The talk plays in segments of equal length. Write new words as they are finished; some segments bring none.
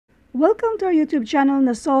Welcome to our YouTube channel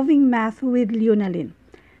na Solving Math with Leonalyn.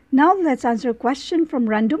 Now, let's answer question from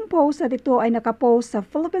random post at ito ay nakapost sa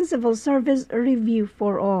Philippine Civil Service Review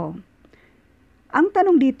for All. Ang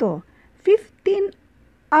tanong dito, 15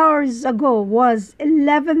 hours ago was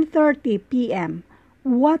 11:30 p.m.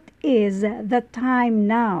 What is the time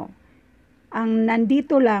now? Ang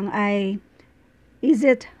nandito lang ay, is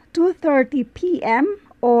it 2:30 p.m.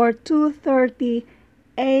 or 2:30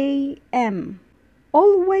 a.m.?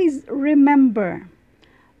 Always remember,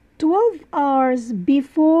 12 hours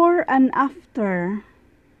before and after,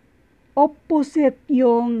 opposite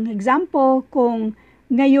yung example kung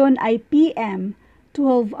ngayon ay PM,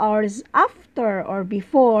 12 hours after or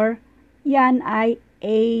before, yan ay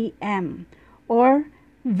AM. Or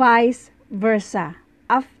vice versa,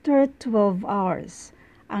 after 12 hours.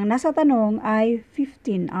 Ang nasa tanong ay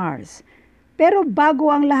 15 hours. Pero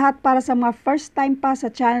bago ang lahat, para sa mga first time pa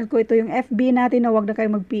sa channel ko, ito yung FB natin na huwag na kayo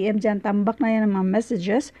mag-PM dyan. Tambak na yan ng mga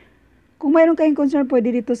messages. Kung mayroon kayong concern,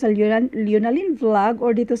 pwede dito sa Leonalyn Vlog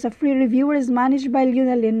or dito sa Free Reviewers Managed by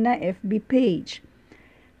Leonalyn na FB page.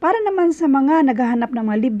 Para naman sa mga naghahanap ng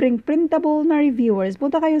mga libreng printable na reviewers,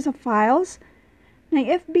 punta kayo sa files ng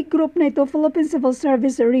FB group na ito, Philippine Civil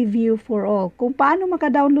Service Review for All. Kung paano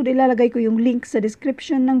maka-download, ilalagay ko yung link sa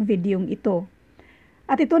description ng videong ito.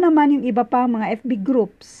 At ito naman yung iba pa mga FB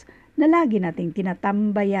groups na lagi nating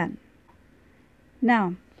tinatambayan.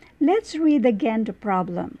 Now, let's read again the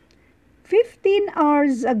problem. 15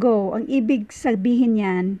 hours ago, ang ibig sabihin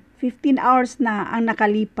niyan, 15 hours na ang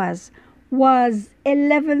nakalipas, was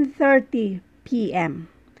 11:30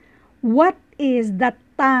 p.m. What is the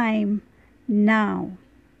time now?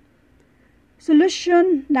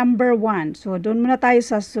 Solution number 1. So, doon muna tayo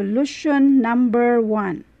sa solution number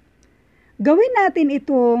 1. Gawin natin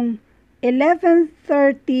itong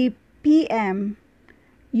 11:30 p.m.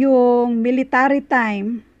 yung military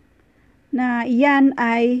time na yan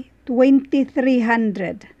ay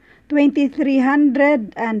 2300.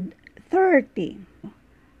 2330.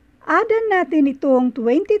 Add natin itong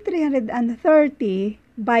 2330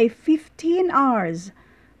 by 15 hours.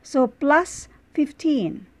 So, plus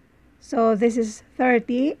 15. So, this is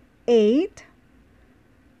 38.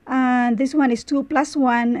 And this one is 2 plus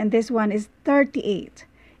 1 and this one is 38.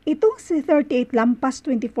 Itong si 38 lampas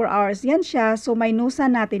 24 hours. Yan siya. So,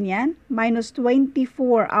 minusan natin yan. Minus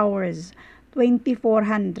 24 hours.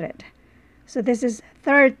 2400. So, this is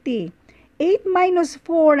 30. 8 minus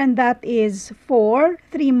 4 and that is 4.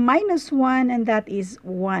 3 minus 1 and that is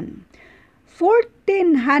 1.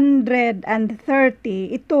 1430.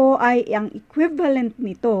 Ito ay, ang equivalent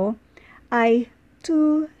nito ay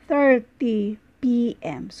 2:30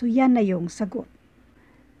 p.m. So, yan na yung sagot.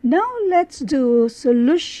 Now, let's do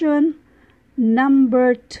solution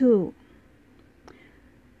number 2.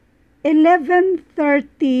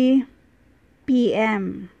 11:30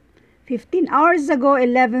 p.m. 15 hours ago,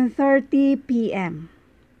 11:30 p.m.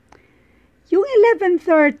 Yung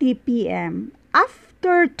 11:30 p.m.,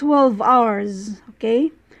 after 12 hours, okay?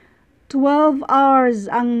 12 hours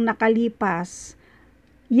ang nakalipas.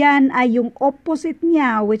 Yan ay yung opposite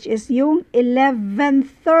niya, which is yung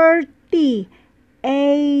 11:30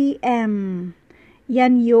 a.m.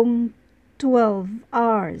 Yan yung 12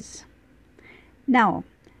 hours. Now,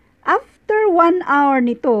 after 1 hour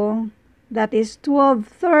nito, that is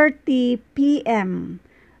 12:30 p.m.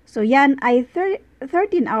 So, yan ay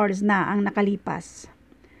 13 hours na ang nakalipas.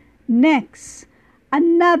 Next,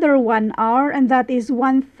 another 1 hour and that is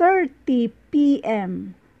 1:30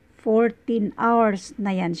 p.m. 14 hours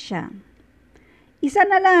na yan siya. Isa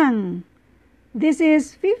na lang. This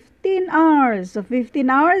is 15 hours. So,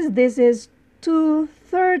 15 hours, this is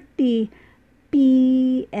 2:30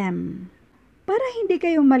 p.m. Para hindi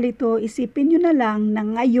kayo malito, isipin nyo na lang na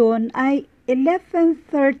ngayon ay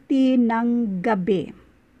 11:30 ng gabi.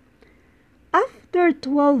 After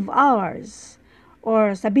 12 hours,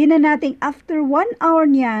 or sabihin na natin after 1 hour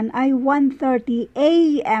niyan ay 1:30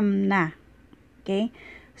 a.m. na. Okay?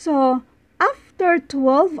 So, after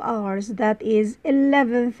 12 hours, that is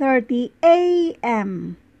 11:30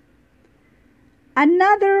 a.m.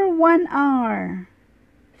 Another 1 hour.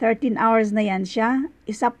 13 hours na yan siya.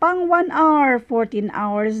 Isa pang 1 hour, 14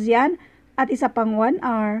 hours yan. At isa pang 1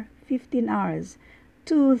 hour, 15 hours.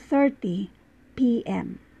 2:30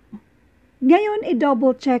 p.m. Ngayon,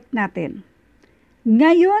 i-double check natin.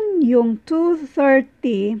 Ngayon, yung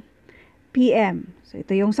 2:30 p.m. So,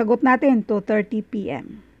 ito yung sagot natin, 2:30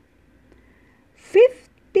 p.m.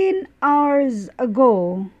 15 hours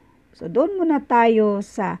ago, so doon muna tayo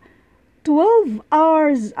sa 12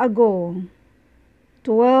 hours ago.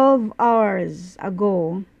 12 hours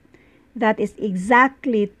ago, that is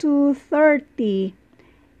exactly 2:30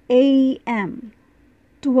 a.m.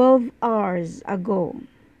 12 hours ago.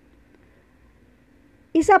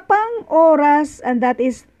 Isa pang oras, and that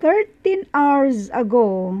is 13 hours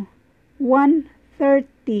ago,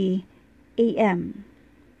 1:30 a.m.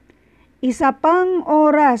 Isa pang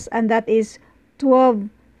oras, and that is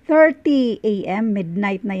 12:30 a.m.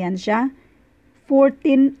 Midnight na yan siya.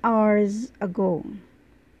 14 hours ago.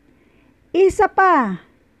 Isa pa,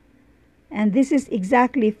 and this is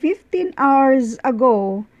exactly 15 hours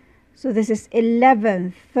ago. So this is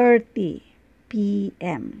 11:30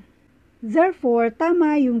 p.m. Therefore,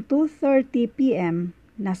 tama yung 2:30 p.m.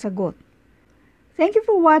 na sagot. Thank you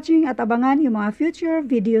for watching at abangan yung mga future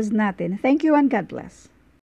videos natin. Thank you and God bless.